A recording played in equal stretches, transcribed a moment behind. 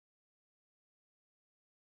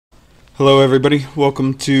Hello, everybody.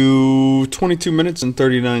 Welcome to 22 minutes and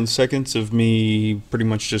 39 seconds of me pretty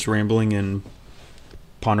much just rambling and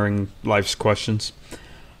pondering life's questions.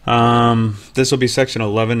 This will be section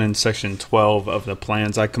 11 and section 12 of the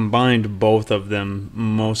plans. I combined both of them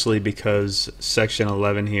mostly because section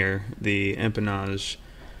 11 here, the empennage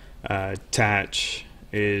attach,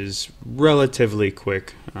 is relatively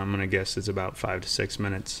quick. I'm going to guess it's about 5 to 6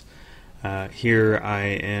 minutes. Here I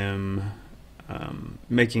am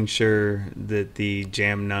making sure that the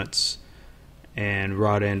jam nuts and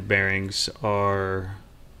rod end bearings are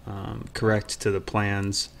correct to the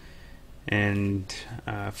plans, and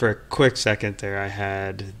for a quick second there I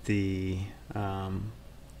had the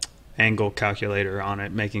angle calculator on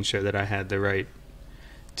it, making sure that I had the right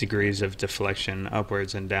degrees of deflection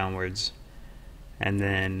upwards and downwards. And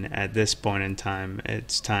then at this point in time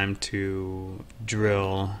it's time to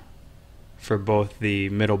drill for both the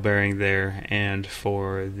middle bearing there and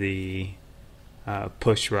for the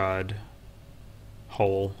push rod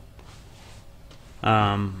hole.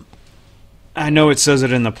 I know it says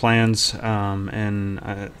it in the plans, and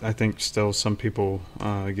I think still some people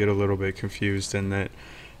get a little bit confused in that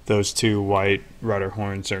those two white rudder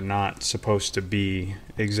horns are not supposed to be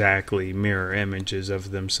exactly mirror images of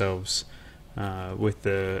themselves. With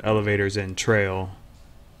the elevators and trail,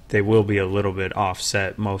 they will be a little bit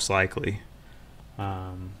offset, most likely.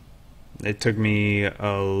 It took me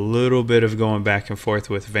a little bit of going back and forth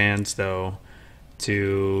with Vans, though,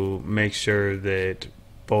 to make sure that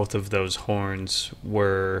both of those horns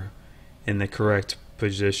were in the correct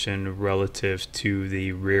position relative to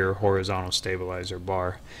the rear horizontal stabilizer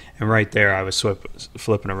bar. And right there I was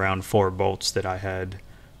flipping around 4 bolts that I had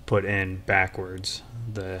put in backwards.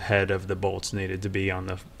 The head of the bolts needed to be on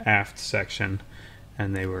the aft section,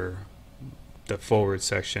 and they were the forward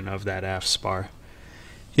section of that aft spar.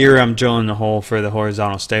 Here I'm drilling the hole for the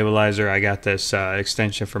horizontal stabilizer. I got this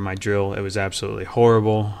extension for my drill. It was absolutely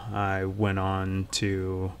horrible. I went on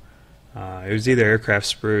to, it was either Aircraft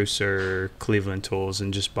Spruce or Cleveland Tools,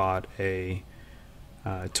 and just bought a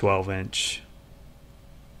 12-inch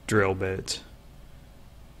drill bit.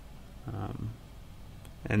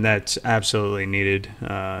 And that's absolutely needed.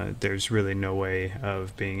 There's really no way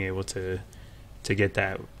of being able to get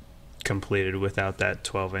that completed without that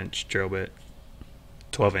 12-inch drill bit.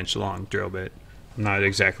 12-inch long drill bit. I'm not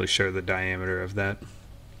exactly sure the diameter of that.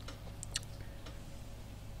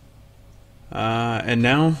 And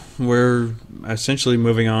now we're essentially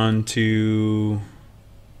moving on to,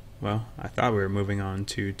 well, I thought we were moving on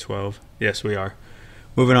to 12. Yes, we are.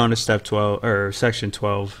 Moving on to step 12, or section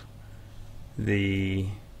 12, the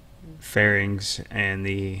fairings and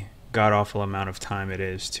the god-awful amount of time it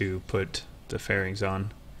is to put the fairings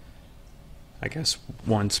on. I guess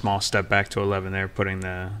one small step back to 11 there, putting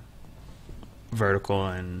the vertical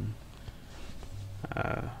and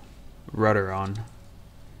rudder on.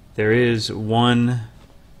 There is one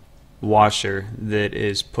washer that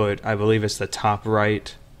is put, I believe it's the top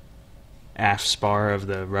right aft spar of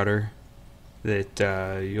the rudder,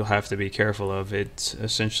 that you'll have to be careful of. It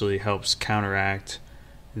essentially helps counteract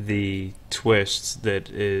the twist that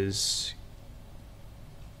is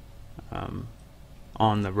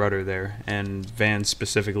on the rudder there, and Vans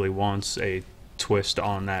specifically wants a twist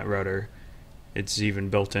on that rudder. It's even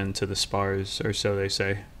built into the spars, or so they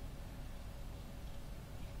say.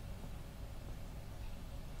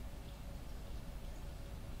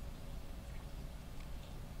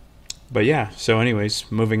 But yeah, so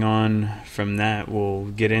anyways, moving on from that, we'll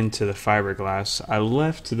get into the fiberglass. I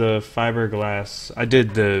left the fiberglass, I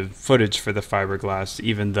did the footage for the fiberglass,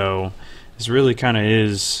 even though this really kind of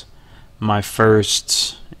is my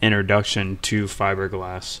first introduction to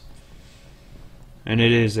fiberglass, and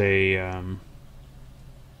it is a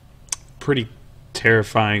pretty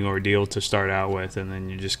terrifying ordeal to start out with, and then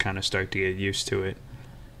you just kind of start to get used to it.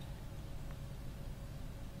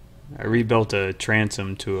 I rebuilt a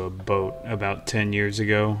transom to a boat about 10 years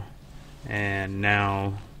ago, and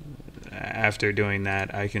now after doing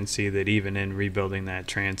that I can see that even in rebuilding that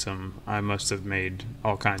transom I must have made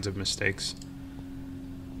all kinds of mistakes.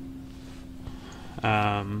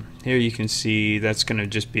 Here you can see that's going to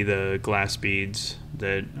just be the glass beads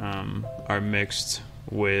that are mixed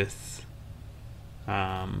with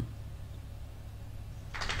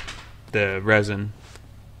the resin,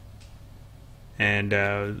 and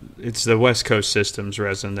it's the West Coast Systems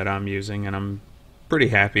resin that I'm using, and I'm pretty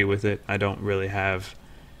happy with it. I don't really have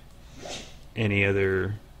any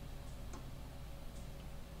other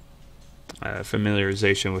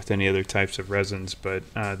familiarization with any other types of resins, but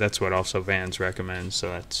that's what also Vans recommends,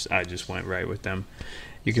 so I just went right with them.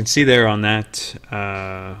 You can see there on that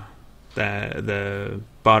the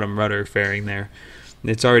bottom rudder fairing there.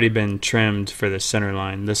 It's already been trimmed for the center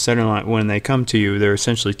line. The center line, when they come to you, they're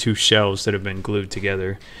essentially two shelves that have been glued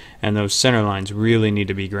together, and those center lines really need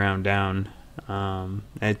to be ground down.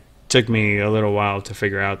 It took me a little while to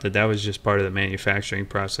figure out that that was just part of the manufacturing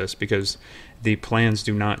process, because the plans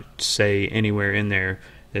do not say anywhere in there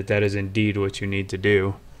that that is indeed what you need to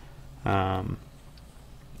do.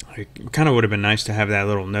 It kind of would have been nice to have that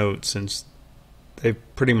little note, since they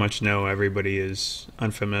pretty much know everybody is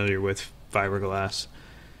unfamiliar with fiberglass.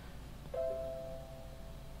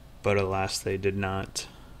 But alas, they did not.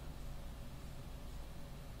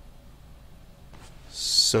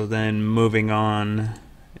 So then moving on,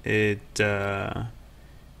 it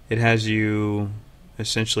has you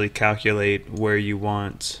essentially calculate where you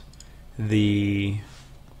want the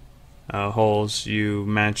holes. You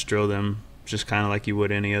match drill them just kind of like you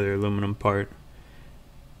would any other aluminum part.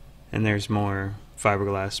 And there's more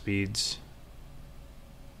fiberglass beads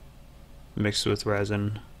mixed with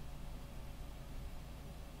resin.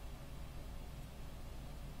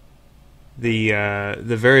 The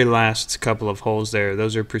very last couple of holes there,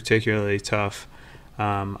 those are particularly tough.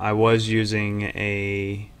 I was using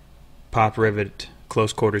a pop rivet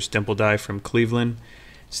close quarters dimple die from Cleveland.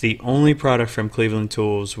 It's the only product from Cleveland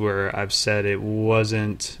Tools where I've said it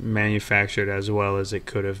wasn't manufactured as well as it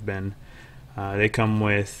could have been. They come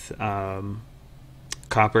with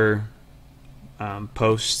copper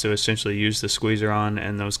posts to essentially use the squeezer on,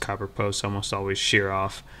 and those copper posts almost always shear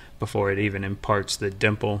off before it even imparts the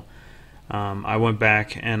dimple. I went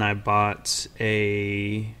back and I bought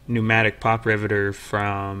a pneumatic pop riveter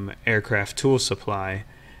from Aircraft Tool Supply,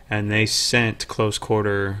 and they sent close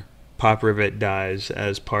quarter pop rivet dies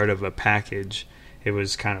as part of a package. It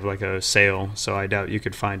was kind of like a sale, so I doubt you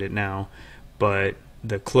could find it now. But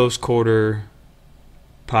the close quarter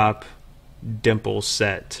pop dimple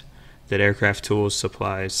set that Aircraft Tools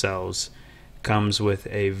Supply sells comes with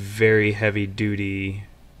a very heavy duty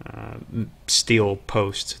steel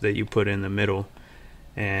post that you put in the middle,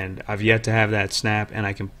 and I've yet to have that snap, and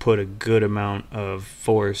I can put a good amount of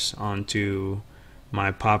force onto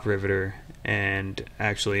my pop riveter and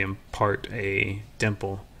actually impart a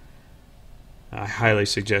dimple. I highly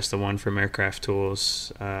suggest the one from Aircraft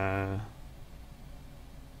Tools,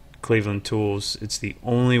 Cleveland Tools. It's the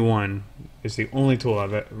only one. It's the only tool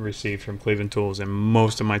I've received from Cleveland Tools, and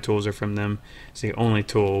most of my tools are from them. It's the only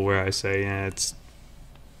tool where I say, yeah, it's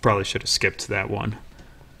probably should have skipped that one.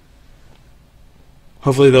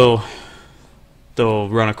 Hopefully they'll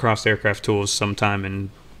run across Aircraft Tools sometime and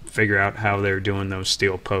figure out how they're doing those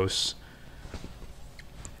steel posts.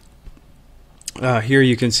 Here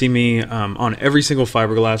you can see me on every single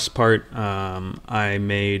fiberglass part. I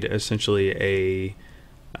made essentially a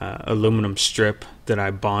aluminum strip that I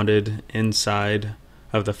bonded inside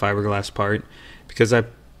of the fiberglass part, because I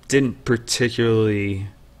didn't particularly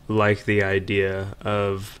like the idea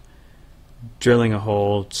of drilling a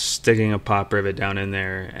hole, sticking a pop rivet down in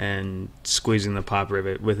there, and squeezing the pop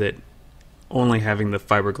rivet with it only having the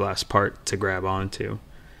fiberglass part to grab onto.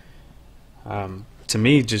 To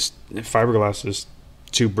me, just fiberglass is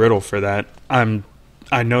too brittle for that.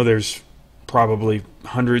 I know there's probably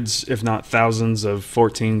hundreds, if not thousands, of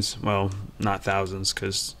 14s. Well, not thousands,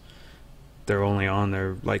 because they're only on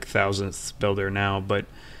their like thousandth builder now, but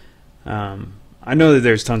I know that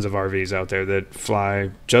there's tons of RVs out there that fly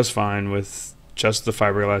just fine with just the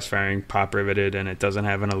fiberglass fairing pop riveted, and it doesn't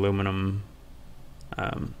have an aluminum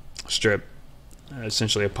strip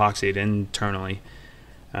essentially epoxied internally.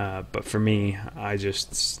 But for me, I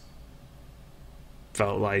just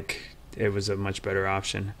felt like it was a much better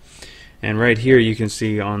option. And right here you can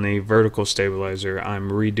see on the vertical stabilizer,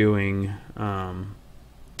 I'm redoing,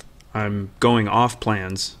 I'm going off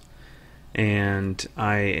plans, and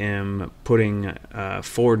I am putting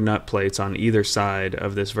 4 nut plates on either side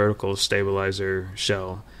of this vertical stabilizer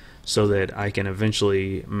shell so that I can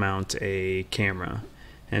eventually mount a camera.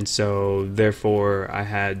 And so therefore I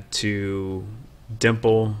had to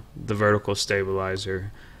dimple the vertical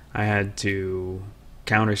stabilizer. I had to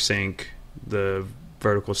countersink the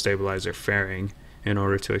vertical stabilizer fairing in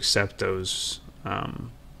order to accept those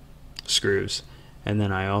screws. And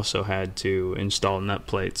then I also had to install nut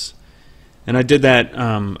plates. And I did that,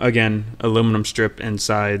 again, aluminum strip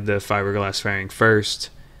inside the fiberglass fairing first,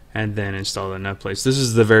 and then install the nut plates. This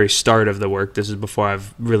is the very start of the work. This is before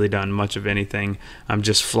I've really done much of anything. I'm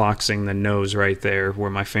just floxing the nose right there where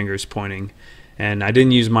my finger's pointing. And I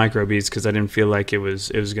didn't use micro beads because I didn't feel like it was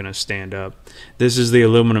going to stand up. This is the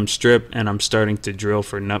aluminum strip, and I'm starting to drill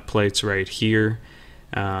for nut plates right here.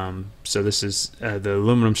 So this is the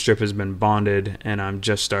aluminum strip has been bonded, and I'm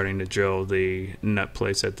just starting to drill the nut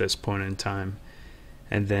plates at this point in time.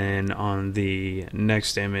 And then on the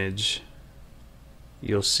next image,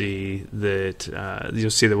 you'll see that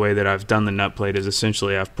the way that I've done the nut plate is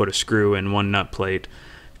essentially I've put a screw in one nut plate,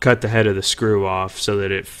 cut the head of the screw off so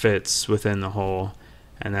that it fits within the hole,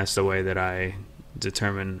 and that's the way that I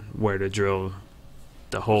determine where to drill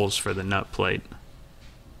the holes for the nut plate.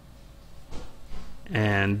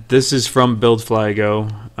 And this is from Build Fly Go.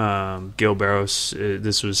 Gil Barros,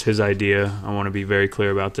 this was his idea. I want to be very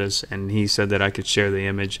clear about this, and he said that I could share the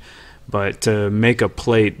image. But to make a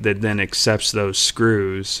plate that then accepts those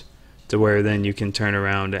screws to where then you can turn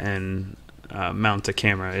around and mount a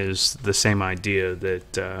camera is the same idea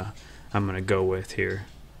that I'm going to go with here.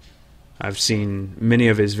 I've seen many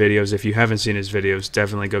of his videos. If you haven't seen his videos,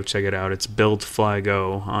 definitely go check it out. It's Build Fly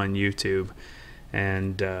Go on YouTube.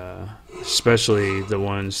 And especially the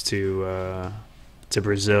ones to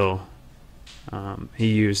Brazil. He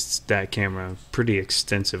used that camera pretty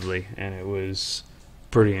extensively, and it was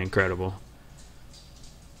pretty incredible.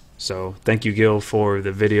 So thank you, Gil, for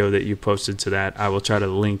the video that you posted to that. I will try to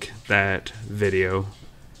link that video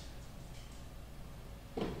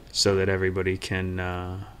so that everybody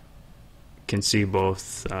can see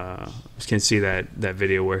both can see that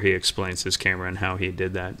video where he explains his camera and how he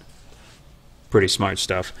did that. Pretty smart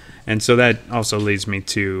stuff. And so that also leads me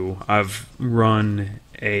to, I've run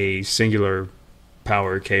a singular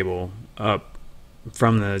power cable up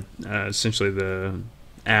from the essentially the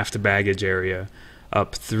aft baggage area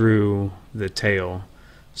up through the tail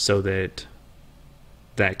so that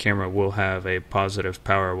that camera will have a positive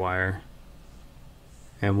power wire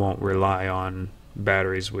and won't rely on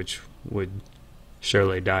batteries, which would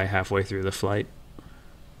surely die halfway through the flight.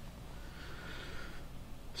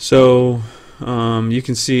 So you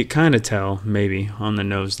can see, kind of tell maybe on the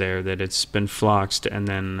nose there that it's been floxed, and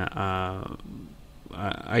then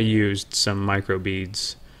I used some micro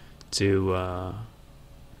beads to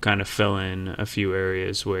kind of fill in a few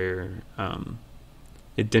areas where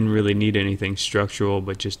it didn't really need anything structural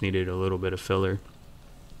but just needed a little bit of filler.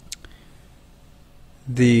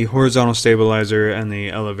 The horizontal stabilizer and the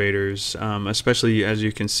elevators, especially as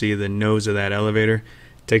you can see the nose of that elevator,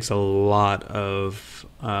 takes a lot of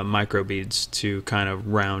micro beads to kind of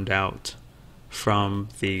round out from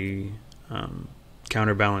the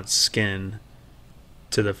counterbalance skin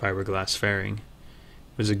to the fiberglass fairing.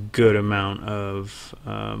 It was a good amount of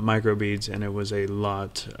micro beads, and it was a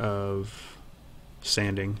lot of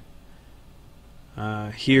sanding.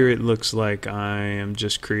 Here it looks like I am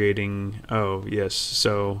just creating, oh yes,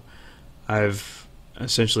 so I've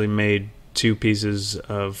essentially made two pieces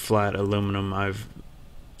of flat aluminum. I've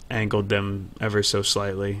angled them ever so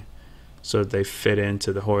slightly so that they fit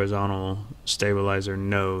into the horizontal stabilizer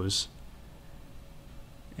nose,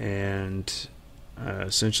 and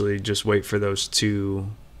essentially just wait for those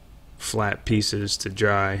two flat pieces to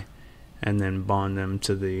dry and then bond them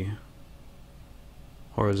to the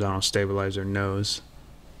horizontal stabilizer nose.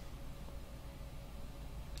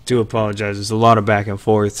 Do apologize, there's a lot of back and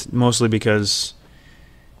forth, mostly because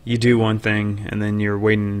you do one thing and then you're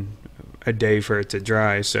waiting a day for it to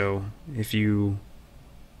dry. So if you're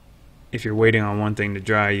waiting on one thing to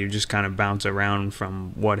dry, you just kind of bounce around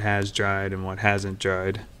from what has dried and what hasn't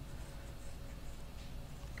dried.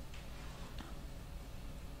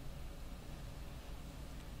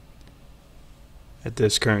 At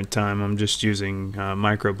this current time, I'm just using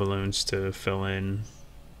micro balloons to fill in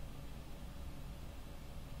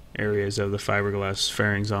areas of the fiberglass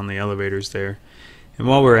fairings on the elevators there. And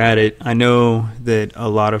while we're at it, I know that a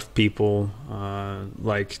lot of people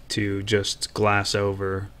like to just glass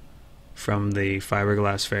over from the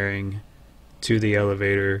fiberglass fairing to the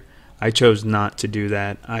elevator. I chose not to do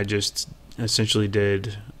that. I just essentially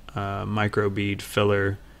did micro bead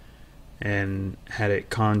filler and had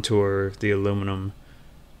it contour the aluminum.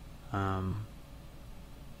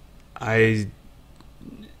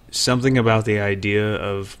 Something about the idea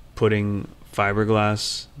of putting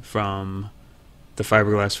fiberglass from the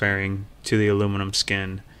fiberglass fairing to the aluminum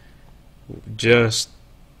skin,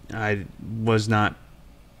 I was not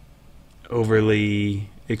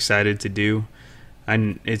overly excited to do.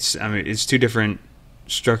 It's two different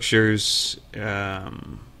structures.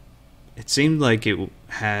 It seemed like it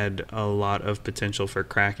had a lot of potential for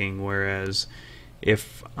cracking, whereas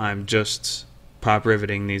if I'm just pop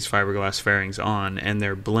riveting these fiberglass fairings on and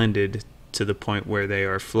they're blended to the point where they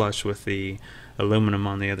are flush with the aluminum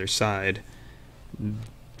on the other side,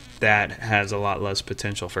 that has a lot less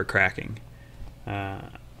potential for cracking.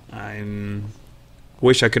 I'm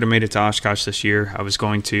wish I could have made it to Oshkosh this year. I was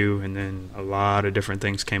going to, and then a lot of different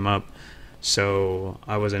things came up, so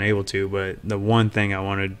I wasn't able to. But the one thing I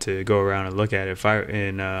wanted to go around and look at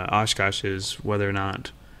in Oshkosh is whether or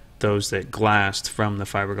not those that glassed from the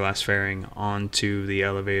fiberglass fairing onto the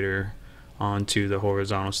elevator, onto the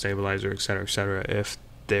horizontal stabilizer, etc., if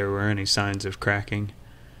there were any signs of cracking.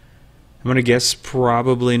 I'm going to guess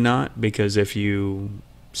probably not, because if you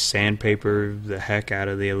sandpaper the heck out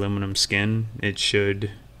of the aluminum skin, it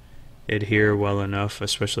should adhere well enough,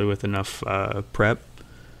 especially with enough prep.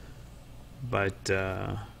 But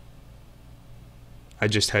I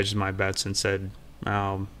just hedged my bets and said,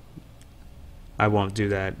 I won't do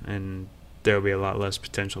that, and there'll be a lot less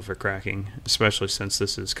potential for cracking, especially since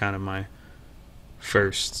this is kind of my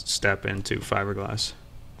first step into fiberglass.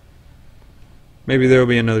 Maybe there will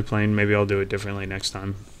be another plane. Maybe I'll do it differently next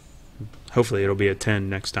time. Hopefully it'll be a 10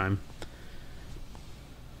 next time.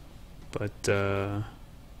 But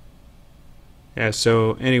yeah,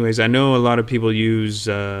 so anyways, I know a lot of people use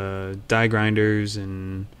die grinders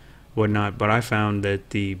and whatnot, but I found that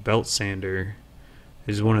the belt sander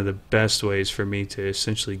is one of the best ways for me to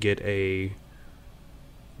essentially get a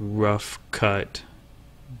rough cut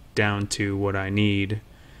down to what I need.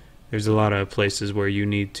 There's a lot of places where you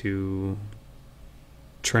need to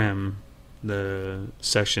trim the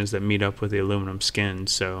sections that meet up with the aluminum skin,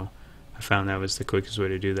 so I found that was the quickest way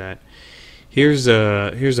to do that. Here's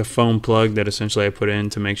a foam plug that essentially I put in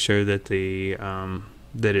to make sure that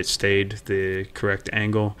that it stayed the correct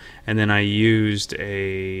angle, and then I used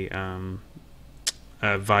a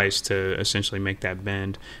vise to essentially make that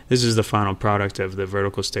bend. This is the final product of the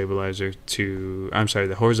vertical stabilizer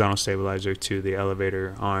the horizontal stabilizer to the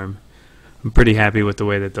elevator arm. I'm pretty happy with the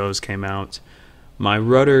way that those came out. My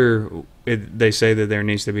rudder, they say that there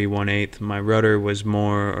needs to be 1/8. My rudder was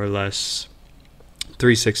more or less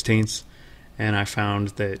 3/16, and I found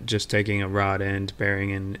that just taking a rod end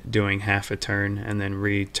bearing and doing half a turn and then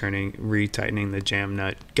retightening the jam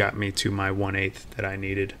nut got me to my 1/8 that I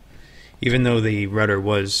needed. Even though the rudder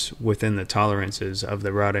was within the tolerances of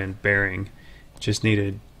the rod end bearing, just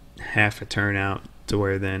needed half a turn out to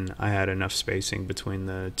where then I had enough spacing between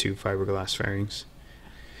the two fiberglass fairings.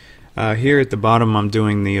 Here at the bottom I'm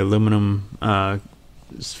doing the aluminum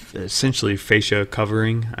essentially fascia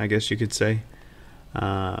covering, I guess you could say.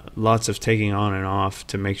 Lots of taking on and off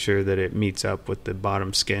to make sure that it meets up with the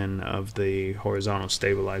bottom skin of the horizontal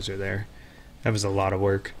stabilizer there. That was a lot of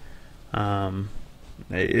work.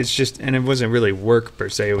 It's just, and it wasn't really work per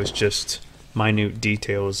se, it was just minute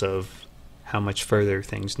details of how much further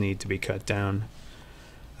things need to be cut down.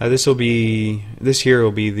 This here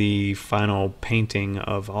will be the final painting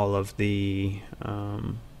of all of the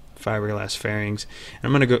fiberglass fairings.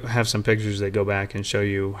 And I'm going to have some pictures that go back and show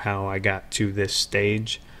you how I got to this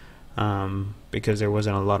stage, because there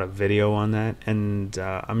wasn't a lot of video on that. And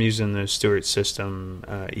I'm using the Stewart System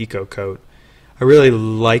Eco Coat. I really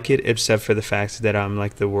like it, except for the fact that I'm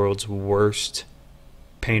like the world's worst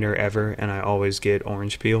painter ever, and I always get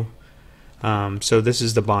orange peel. So this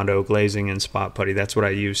is the Bondo glazing and spot putty. That's what I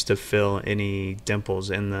use to fill any dimples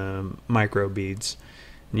in the micro beads.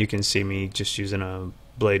 And you can see me just using a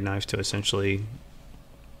blade knife to essentially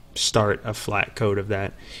start a flat coat of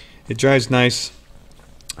that. It dries nice.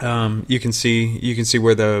 You can see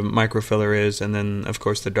where the microfiller is, and then of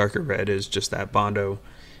course the darker red is just that Bondo,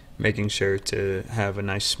 making sure to have a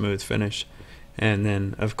nice smooth finish. And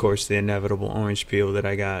then of course the inevitable orange peel that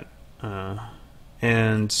I got.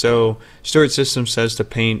 And so Stewart System says to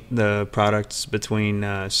paint the products between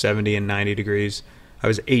 70 and 90 degrees. I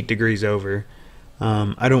was 8 degrees over.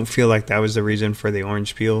 I don't feel like that was the reason for the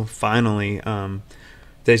orange peel. Finally,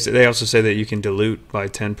 they also say that you can dilute by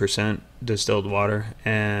 10% distilled water,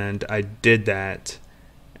 and I did that.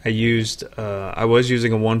 I was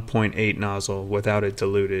using a 1.8 nozzle without it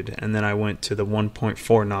diluted, and then I went to the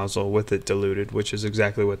 1.4 nozzle with it diluted, which is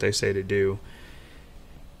exactly what they say to do.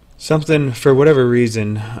 Something, for whatever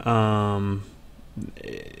reason,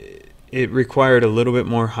 it required a little bit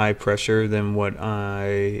more high pressure than what I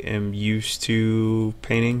am used to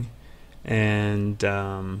painting, and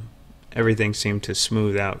everything seemed to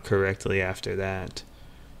smooth out correctly after that.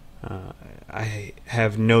 I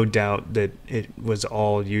have no doubt that it was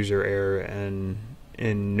all user error and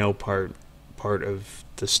in no part of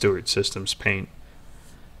the Stewart System's paint.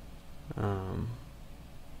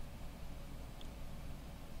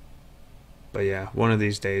 But yeah, one of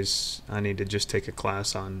these days I need to just take a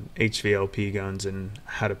class on HVLP guns and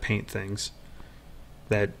how to paint things.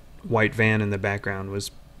 That white van in the background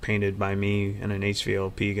was painted by me and an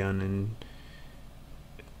HVLP gun, and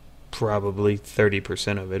probably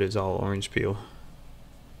 30% of it is all orange peel.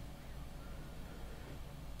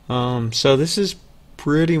 So this is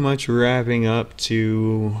pretty much wrapping up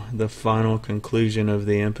to the final conclusion of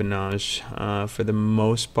the empennage. For the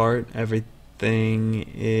most part,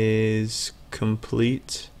 everything is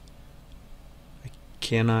complete. I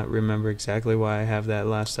cannot remember exactly why I have that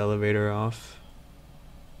last elevator off.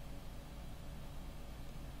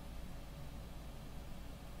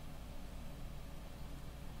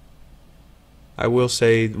 I will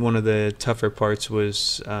say one of the tougher parts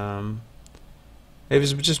was it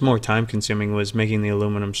was just more time consuming, was making the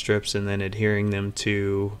aluminum strips and then adhering them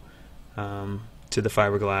to the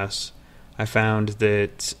fiberglass. I found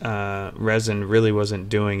that resin really wasn't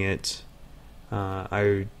doing it.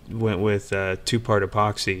 I went with two-part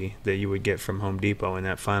epoxy that you would get from Home Depot, and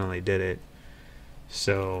that finally did it.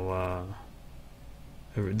 So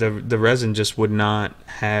the resin just would not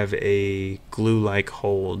have a glue-like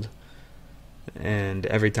hold, and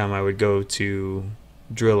every time I would go to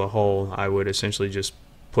drill a hole, I would essentially just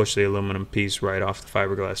push the aluminum piece right off the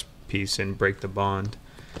fiberglass piece and break the bond.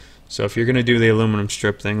 So if you're going to do the aluminum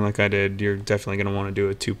strip thing like I did, you're definitely going to want to do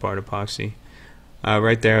a two-part epoxy.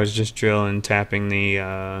 Right there I was just drilling, tapping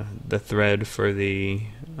the thread for the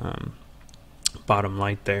bottom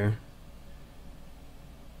light there.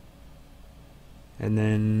 And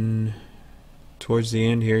then towards the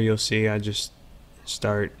end here you'll see I just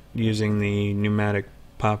start using the pneumatic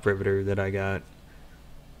pop riveter that I got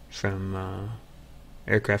from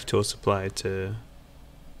Aircraft Tool Supply to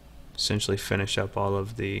essentially finish up all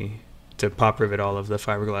of to pop rivet all of the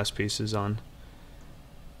fiberglass pieces on.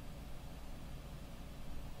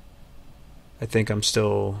 I think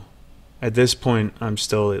at this point I'm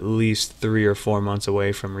still at least 3 or 4 months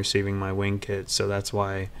away from receiving my wing kit, so that's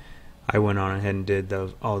why I went on ahead and did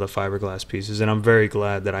all the fiberglass pieces, and I'm very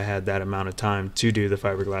glad that I had that amount of time to do the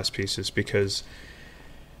fiberglass pieces, because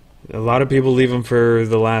a lot of people leave them for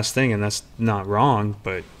the last thing, and that's not wrong,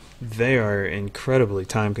 but they are incredibly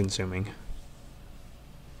time consuming.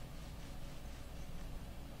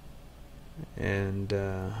 And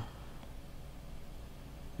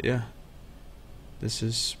yeah, this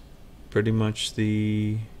is pretty much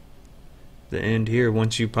the end here.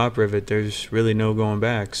 Once you pop rivet, there's really no going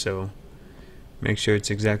back, so make sure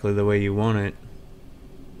it's exactly the way you want it.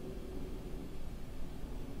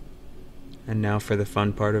 And now for the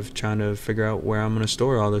fun part of trying to figure out where I'm going to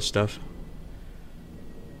store all this stuff.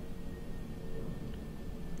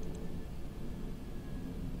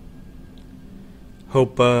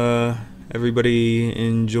 Hope everybody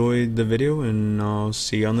enjoyed the video, and I'll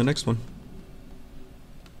see you on the next one.